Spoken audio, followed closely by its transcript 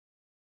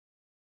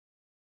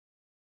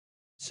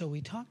So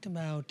we talked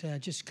about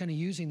just kind of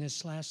using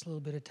this last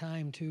little bit of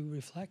time to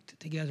reflect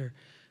together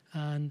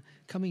on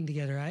coming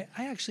together. I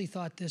actually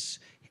thought this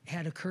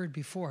had occurred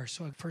before.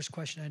 So the first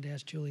question I'd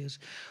ask Julie is,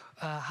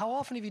 how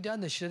often have you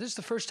done this? She said, this is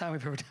the first time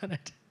we've ever done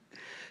it.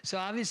 So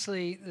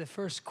obviously the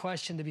first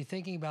question to be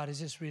thinking about, is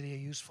this really a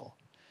useful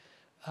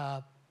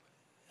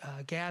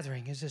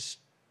gathering? Is this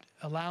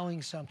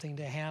allowing something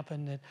to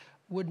happen that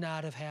would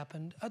not have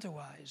happened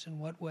otherwise? In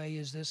what way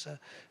is this a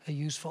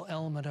useful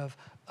element of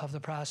the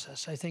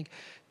process? I think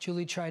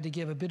Julie tried to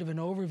give a bit of an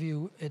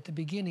overview at the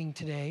beginning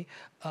today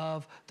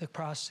of the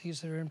processes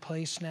that are in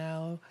place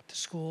now at the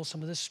school,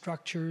 some of the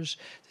structures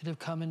that have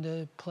come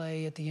into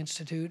play at the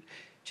Institute,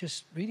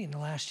 just reading the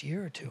last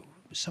year or two.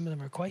 Some of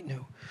them are quite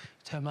new,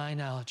 to my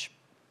knowledge.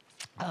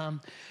 But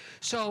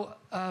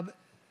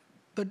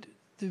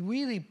the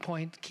really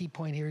key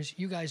point here is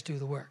you guys do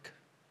the work.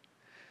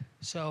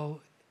 So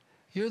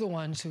you're the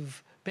ones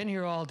who've been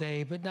here all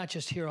day, but not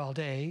just here all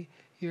day.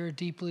 You're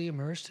deeply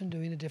immersed in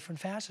doing the different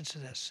facets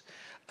of this.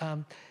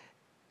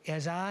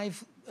 As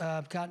I've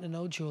gotten to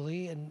know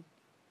Julie and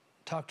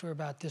talked to her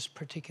about this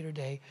particular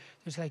day,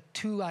 there's like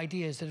two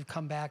ideas that have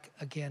come back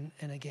again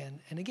and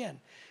again and again.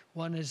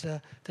 One is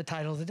the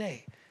title of the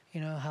day. You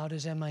know, how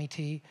does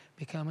MIT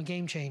become a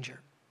game changer?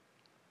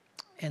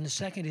 And the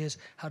second is,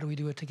 how do we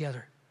do it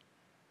together?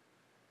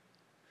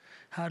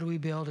 How do we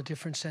build a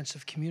different sense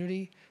of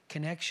community,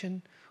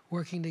 connection,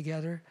 working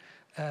together?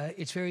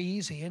 It's very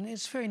easy, and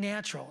it's very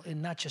natural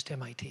in not just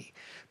MIT,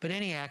 but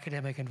any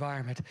academic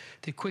environment,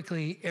 that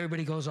quickly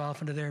everybody goes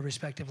off into their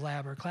respective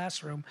lab or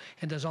classroom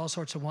and does all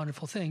sorts of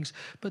wonderful things,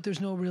 but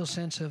there's no real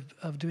sense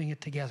of doing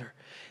it together.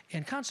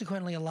 And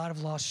consequently, a lot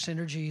of lost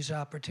synergies,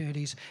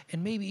 opportunities,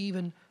 and maybe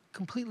even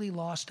completely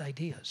lost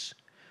ideas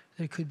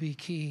that could be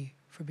key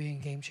for being a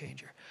game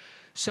changer.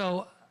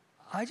 So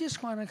I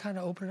just want to kind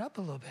of open it up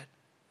a little bit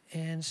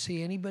and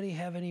see anybody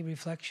have any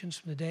reflections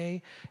from the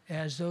day,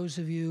 as those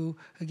of you,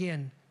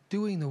 again,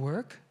 doing the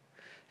work,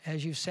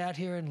 as you've sat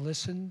here and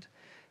listened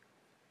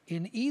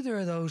in either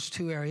of those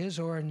two areas,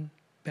 or in,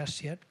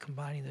 best yet,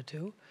 combining the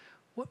two.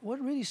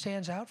 What really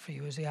stands out for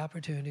you as the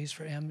opportunities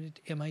for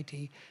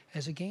MIT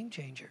as a game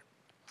changer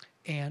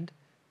and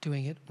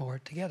doing it more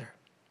together?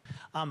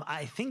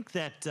 I think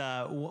that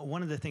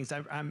one of the things,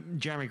 I'm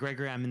Jeremy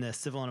Gregory. I'm in the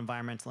Civil and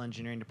Environmental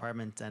Engineering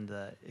Department and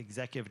the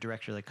Executive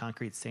Director of the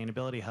Concrete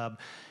Sustainability Hub.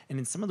 And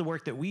in some of the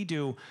work that we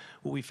do,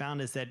 what we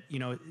found is that, you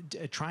know,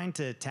 trying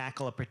to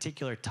tackle a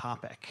particular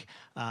topic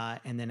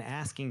and then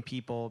asking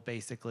people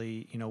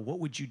basically, you know, what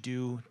would you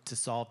do to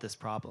solve this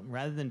problem?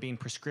 Rather than being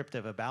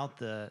prescriptive about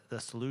the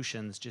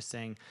solutions, just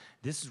saying,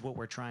 this is what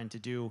we're trying to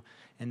do.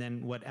 And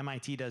then what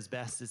MIT does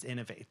best is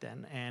innovate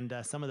then. And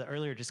some of the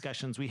earlier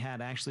discussions we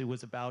had actually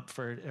was about,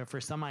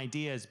 for some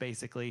ideas,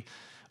 basically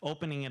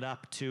opening it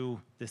up to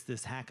this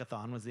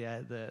hackathon was the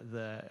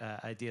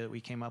idea that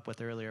we came up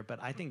with earlier. But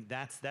I think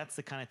that's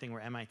the kind of thing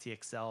where MIT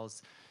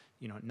excels,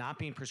 you know, not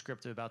being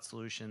prescriptive about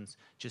solutions,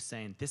 just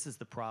saying, this is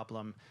the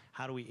problem,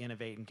 how do we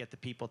innovate and get the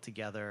people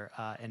together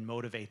and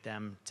motivate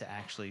them to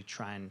actually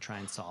try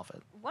and solve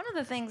it. One of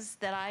the things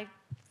that I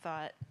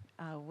thought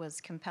was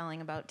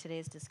compelling about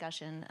today's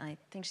discussion, I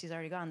think she's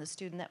already gone, the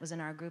student that was in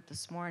our group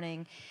this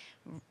morning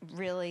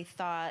really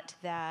thought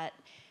that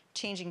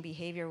changing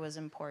behavior was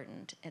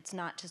important. It's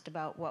not just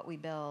about what we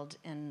build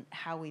and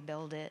how we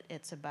build it,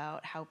 it's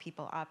about how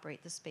people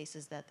operate the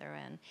spaces that they're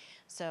in.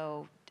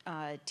 So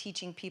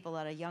teaching people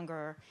at a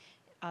younger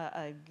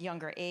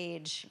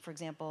age, for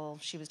example,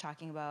 she was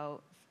talking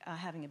about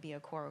having it be a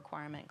core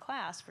requirement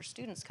class for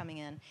students coming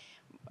in,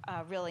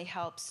 really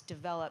helps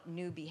develop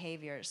new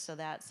behaviors, so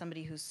that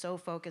somebody who's so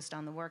focused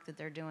on the work that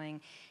they're doing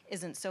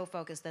isn't so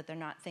focused that they're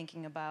not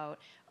thinking about,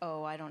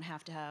 oh, I don't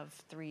have to have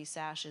 3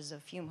 sashes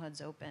of fume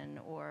hoods open,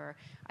 or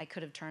I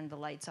could have turned the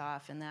lights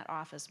off in that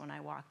office when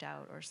I walked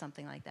out, or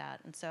something like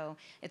that. And so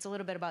it's a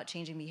little bit about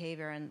changing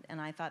behavior,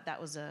 and I thought that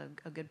was a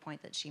good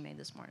point that she made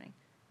this morning.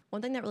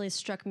 One thing that really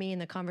struck me in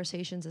the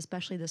conversations,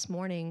 especially this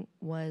morning,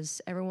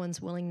 was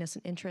everyone's willingness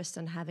and interest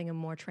in having a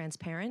more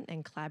transparent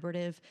and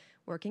collaborative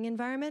working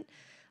environment.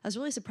 I was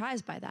really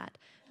surprised by that.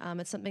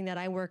 It's something that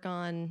I work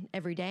on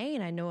every day,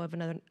 and I know of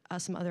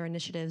some other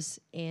initiatives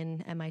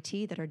in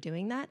MIT that are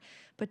doing that.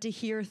 But to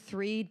hear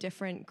 3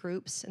 different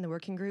groups in the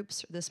working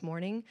groups this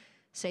morning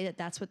say that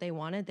that's what they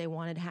wanted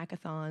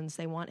hackathons,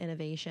 they want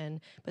innovation,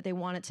 but they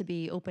want it to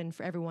be open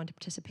for everyone to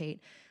participate.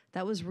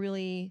 That was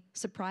really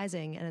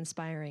surprising and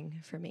inspiring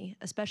for me,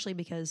 especially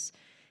because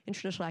in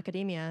traditional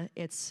academia,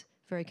 it's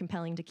very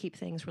compelling to keep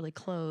things really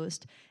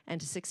closed and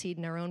to succeed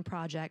in our own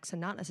projects and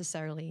not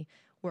necessarily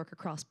work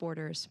across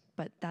borders,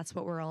 but that's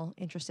what we're all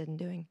interested in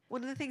doing.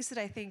 One of the things that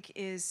I think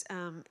is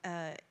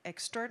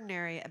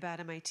extraordinary about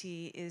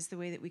MIT is the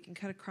way that we can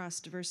cut across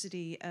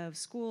diversity of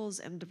schools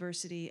and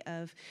diversity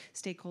of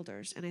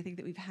stakeholders. And I think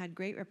that we've had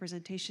great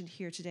representation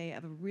here today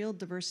of a real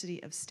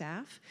diversity of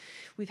staff.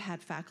 We've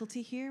had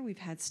faculty here, we've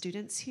had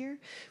students here,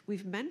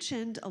 we've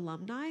mentioned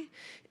alumni.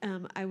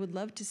 I would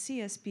love to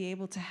see us be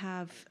able to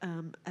have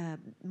a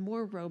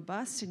more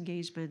robust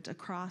engagement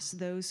across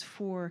those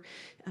 4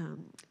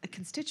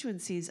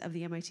 constituencies of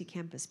the MIT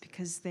campus,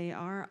 because they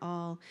are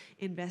all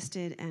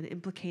invested and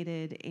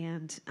implicated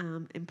and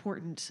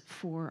important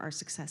for our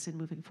success in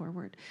moving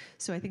forward.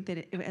 So I think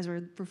that as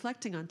we're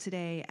reflecting on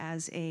today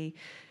as a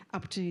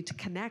opportunity to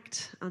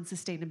connect on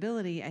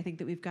sustainability, I think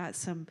that we've got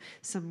some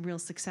real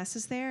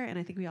successes there, and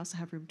I think we also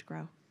have room to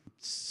grow.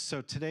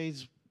 So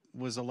today's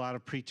was a lot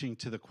of preaching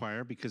to the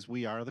choir, because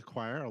we are the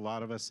choir. A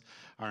lot of us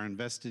are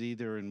invested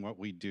either in what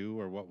we do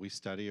or what we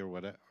study or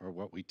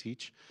what we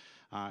teach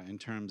in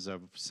terms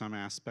of some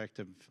aspect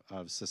of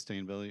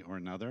sustainability or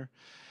another,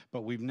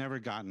 but we've never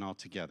gotten all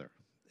together.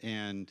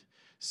 And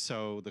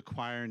so the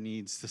choir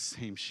needs the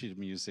same sheet of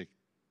music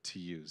to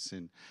use.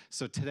 And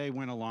so today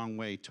went a long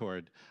way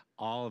toward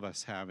all of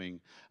us having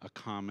a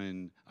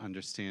common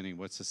understanding of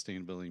what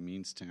sustainability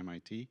means to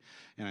MIT.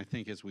 And I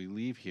think as we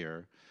leave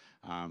here,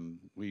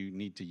 we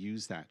need to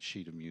use that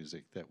sheet of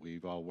music that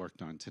we've all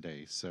worked on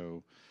today.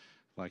 So,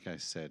 like I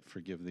said,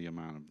 forgive the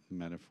amount of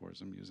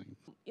metaphors I'm using.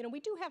 You know, we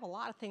do have a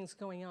lot of things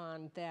going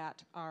on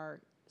that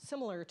are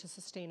similar to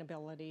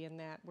sustainability in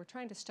that we're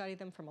trying to study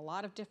them from a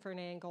lot of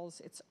different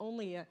angles. It's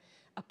only a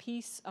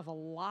piece of a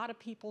lot of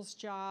people's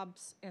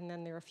jobs, and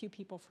then there are a few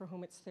people for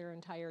whom it's their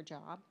entire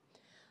job.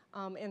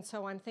 And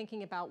so I'm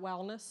thinking about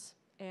wellness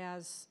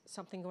as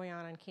something going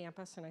on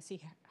campus, and I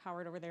see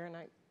Howard over there, and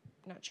I'm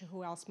not sure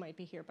who else might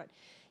be here, but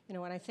you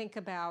know, when I think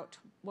about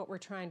what we're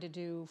trying to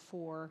do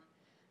for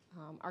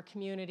our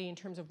community in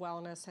terms of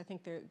wellness, I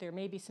think there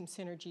may be some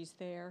synergies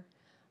there,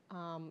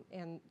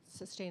 and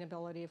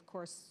sustainability, of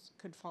course,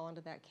 could fall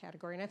into that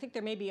category. And I think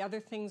there may be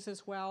other things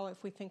as well,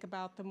 if we think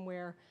about them,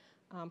 where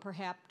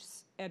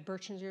perhaps Ed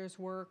Birchinger's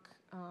work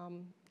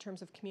in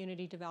terms of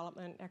community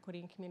development, equity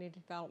and community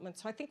development.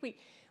 So I think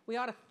we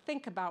ought to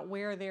think about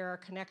where there are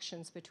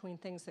connections between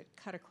things that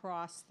cut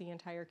across the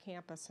entire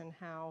campus, and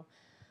how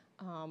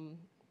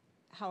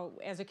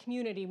as a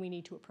community, we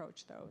need to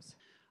approach those.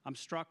 I'm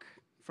struck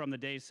from the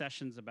day's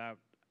sessions about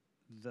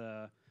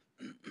the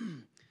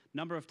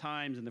number of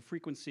times and the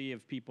frequency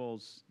of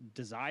people's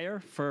desire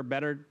for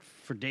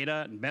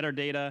data and better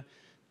data,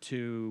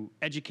 to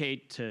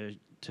educate, to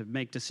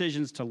make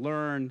decisions, to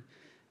learn,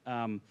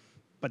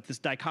 but this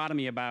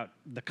dichotomy about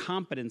the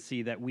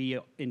competency that we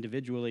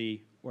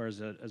individually or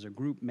as a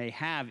group may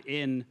have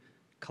in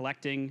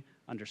collecting,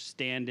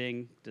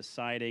 understanding,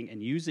 deciding,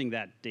 and using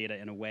that data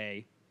in a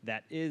way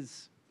that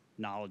is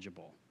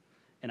knowledgeable.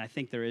 And I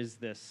think there is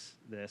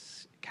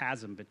this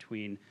chasm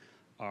between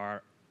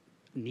our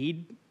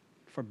need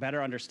for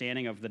better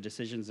understanding of the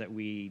decisions that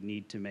we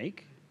need to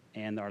make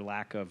and our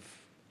lack of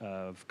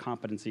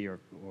competency or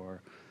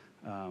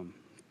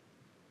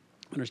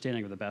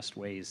understanding of the best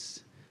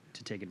ways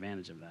to take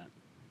advantage of that.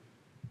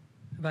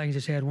 If I can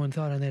just add one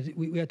thought on that,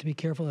 we have to be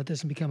careful that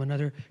doesn't become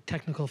another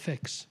technical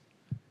fix.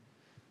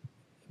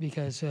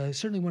 Because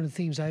certainly one of the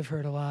themes I've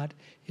heard a lot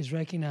is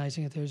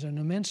recognizing that there's an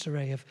immense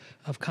array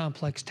of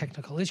complex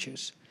technical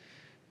issues,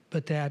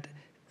 but that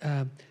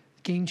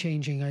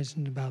game-changing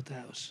isn't about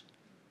those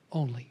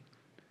only.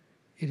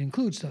 It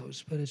includes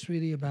those, but it's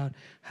really about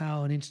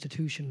how an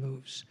institution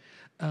moves.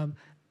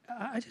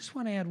 I just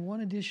want to add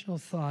one additional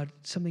thought,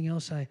 something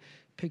else I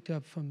picked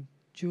up from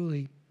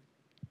Julie,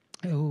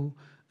 who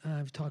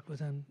I've talked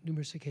with on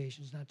numerous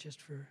occasions, not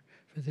just for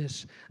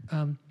this.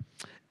 And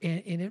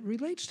it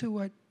relates to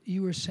what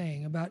you were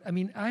saying about, I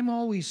mean, I'm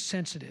always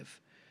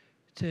sensitive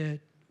to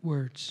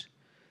words.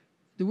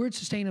 The word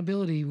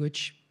sustainability,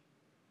 which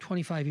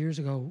 25 years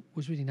ago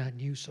was really not in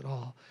use at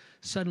all,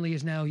 suddenly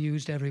is now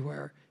used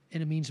everywhere,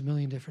 and it means a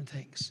million different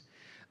things.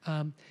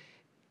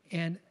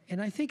 And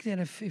I think that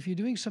if you're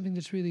doing something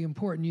that's really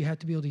important, you have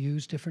to be able to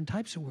use different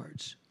types of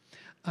words.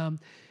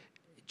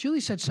 Julie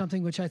said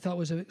something which I thought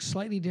was a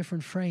slightly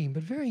different frame,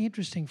 but very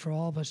interesting for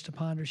all of us to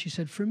ponder. She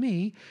said, for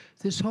me,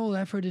 this whole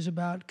effort is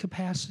about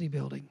capacity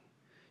building.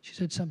 She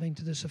said something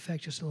to this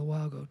effect just a little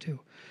while ago, too.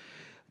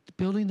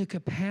 Building the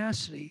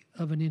capacity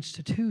of an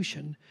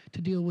institution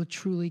to deal with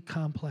truly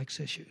complex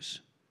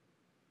issues.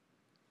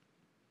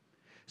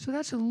 So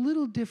that's a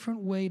little different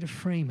way to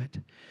frame it.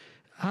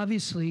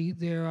 Obviously,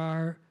 there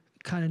are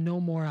kind of no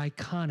more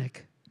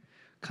iconic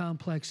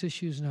complex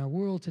issues in our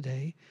world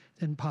today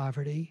than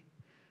poverty,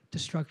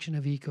 destruction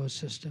of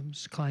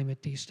ecosystems,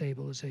 climate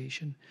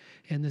destabilization,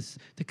 and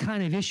the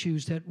kind of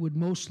issues that would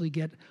mostly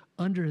get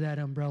under that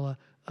umbrella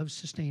of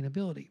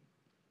sustainability.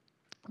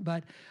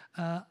 But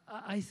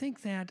I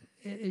think that,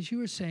 as you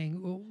were saying,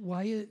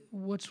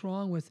 what's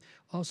wrong with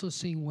also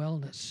seeing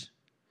wellness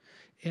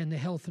and the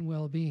health and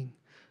well-being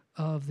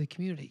of the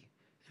community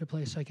at a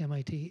place like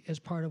MIT as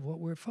part of what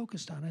we're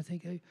focused on? I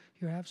think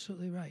you're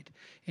absolutely right.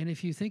 And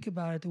if you think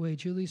about it the way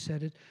Julie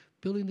said it,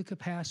 building the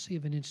capacity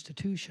of an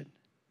institution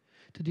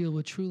to deal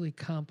with truly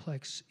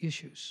complex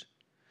issues,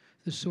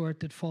 the sort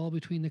that fall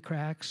between the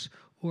cracks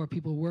or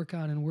people work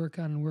on and work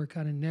on and work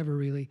on and never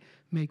really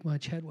make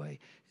much headway,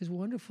 is a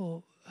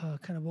wonderful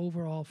kind of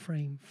overall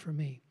frame for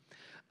me.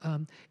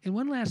 And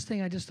one last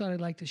thing I just thought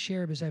I'd like to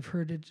share, because I've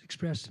heard it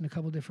expressed in a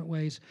couple different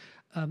ways.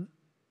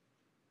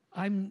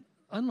 I'm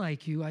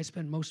unlike you. I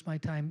spend most of my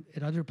time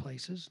at other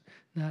places,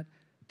 not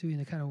doing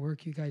the kind of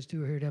work you guys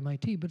do here at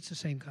MIT, but it's the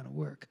same kind of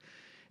work.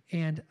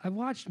 And I've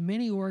watched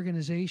many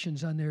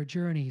organizations on their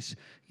journeys,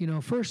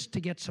 first to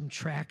get some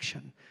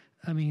traction.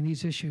 I mean,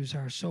 these issues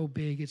are so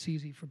big, it's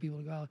easy for people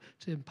to go, oh,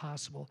 it's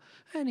impossible.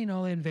 And,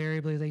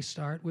 invariably they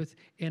start with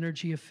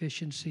energy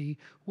efficiency,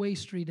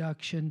 waste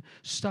reduction,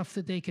 stuff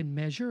that they can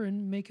measure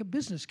and make a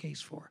business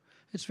case for.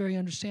 It's very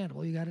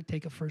understandable. You got to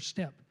take a first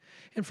step.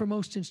 And for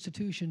most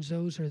institutions,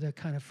 those are the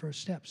kind of first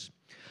steps.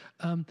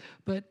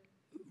 But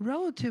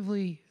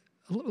relatively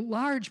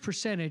large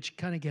percentage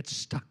kind of gets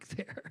stuck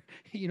there.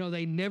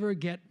 They never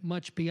get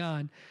much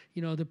beyond.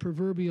 The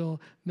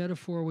proverbial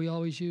metaphor we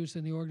always used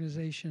in the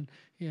organization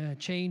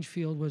change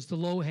field was the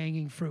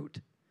low-hanging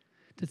fruit.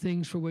 The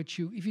things for which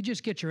if you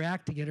just get your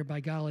act together, by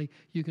golly,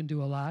 you can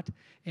do a lot.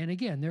 And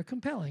again, they're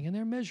compelling and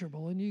they're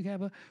measurable, and you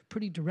have a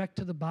pretty direct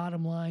to the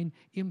bottom line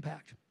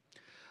impact.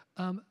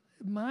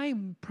 My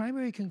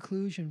primary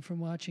conclusion from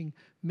watching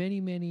many,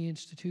 many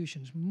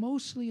institutions,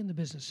 mostly in the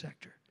business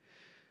sector,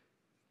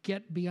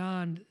 get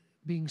beyond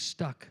being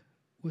stuck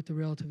with the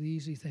relatively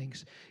easy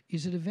things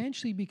is it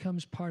eventually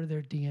becomes part of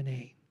their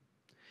DNA.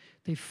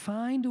 They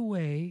find a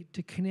way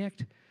to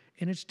connect,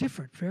 and it's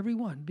different for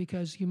everyone,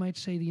 because you might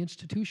say the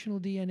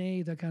institutional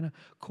DNA, the kind of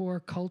core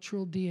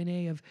cultural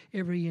DNA of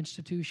every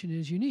institution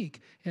is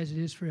unique, as it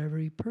is for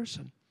every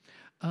person.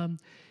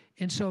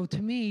 And so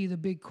to me, the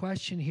big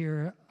question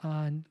here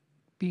on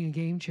being a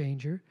game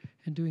changer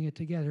and doing it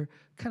together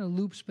kind of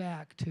loops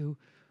back to,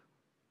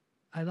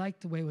 I like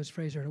the way it was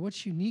phrased earlier,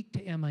 what's unique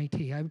to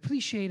MIT? I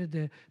appreciated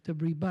the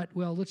rebut,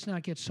 well, let's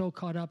not get so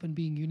caught up in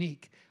being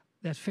unique.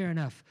 That's fair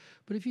enough.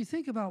 But if you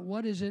think about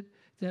what is it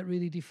that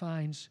really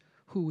defines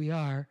who we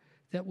are,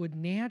 that would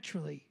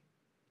naturally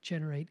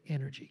generate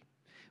energy,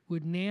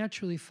 would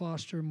naturally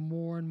foster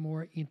more and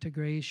more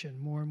integration,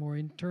 more and more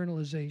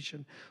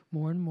internalization,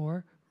 more and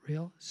more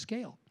real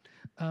scale.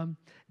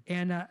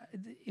 And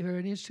if you're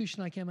an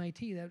institution like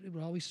MIT, that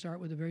would always start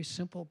with a very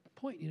simple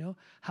point,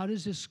 how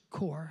does this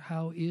core,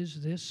 how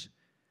is this,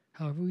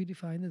 however we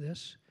define the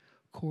this,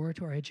 core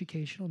to our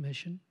educational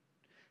mission?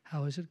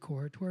 How is it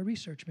core to our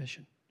research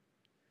mission?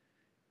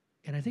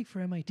 And I think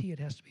for MIT, it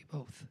has to be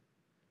both.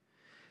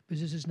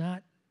 Because this is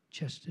not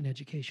just an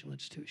educational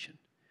institution.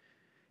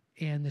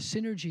 And the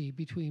synergy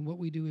between what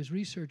we do as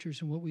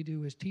researchers and what we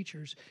do as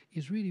teachers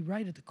is really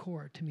right at the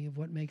core, to me, of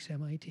what makes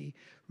MIT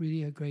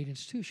really a great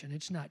institution.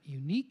 It's not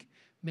unique.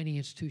 Many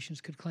institutions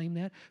could claim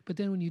that. But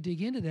then when you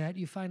dig into that,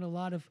 you find a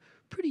lot of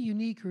pretty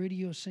unique or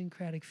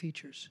idiosyncratic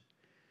features.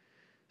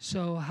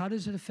 So how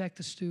does it affect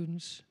the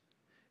students?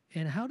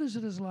 And how does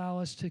it allow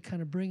us to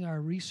kind of bring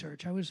our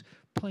research? I was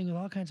playing with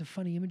all kinds of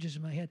funny images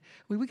in my head.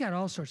 We got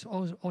all sorts,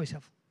 always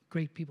have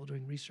great people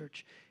doing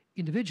research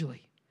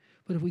individually.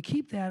 But if we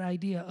keep that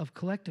idea of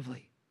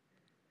collectively,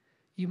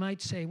 you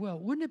might say, well,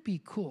 wouldn't it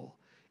be cool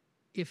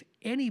if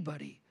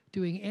anybody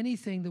doing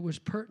anything that was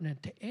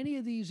pertinent to any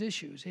of these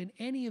issues in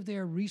any of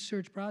their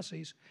research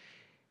processes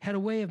had a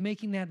way of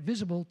making that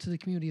visible to the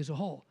community as a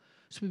whole?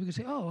 So people could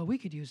say, oh, well, we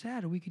could use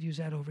that, or we could use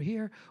that over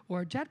here,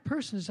 or that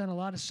person has done a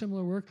lot of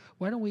similar work.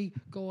 Why don't we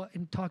go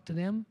and talk to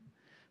them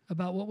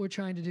about what we're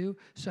trying to do?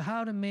 So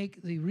how to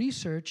make the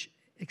research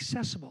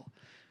accessible?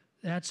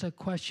 That's a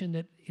question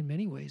that, in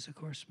many ways, of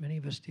course, many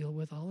of us deal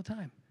with all the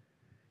time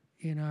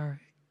in our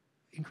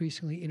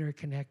increasingly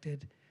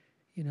interconnected,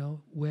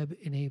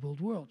 web-enabled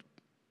world.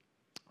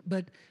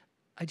 But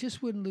I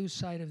just wouldn't lose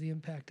sight of the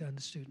impact on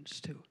the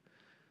students, too.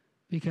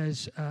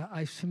 Because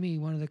for me,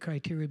 one of the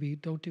criteria would be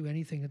don't do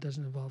anything that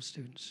doesn't involve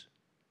students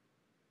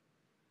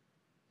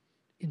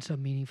in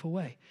some meaningful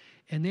way.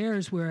 And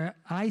there's where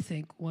I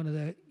think one of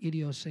the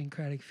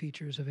idiosyncratic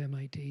features of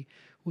MIT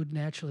would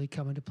naturally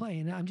come into play.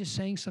 And I'm just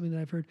saying something that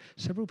I've heard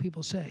several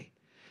people say,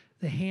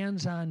 the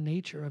hands-on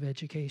nature of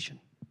education.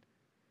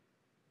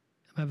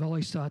 I've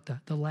always thought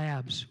the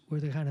labs were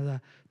the kind of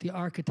the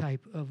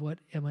archetype of what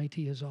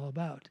MIT is all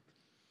about.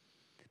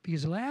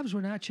 Because the labs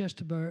were not just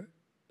about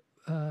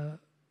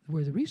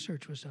where the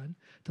research was done.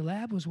 The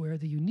lab was where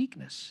the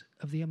uniqueness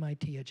of the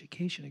MIT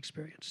education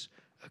experience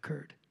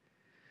occurred.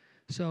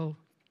 So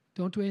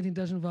don't do anything that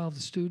doesn't involve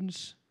the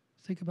students.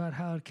 Think about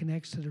how it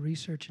connects to the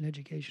research and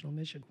educational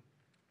mission.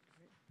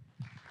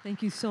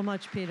 Thank you so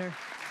much, Peter.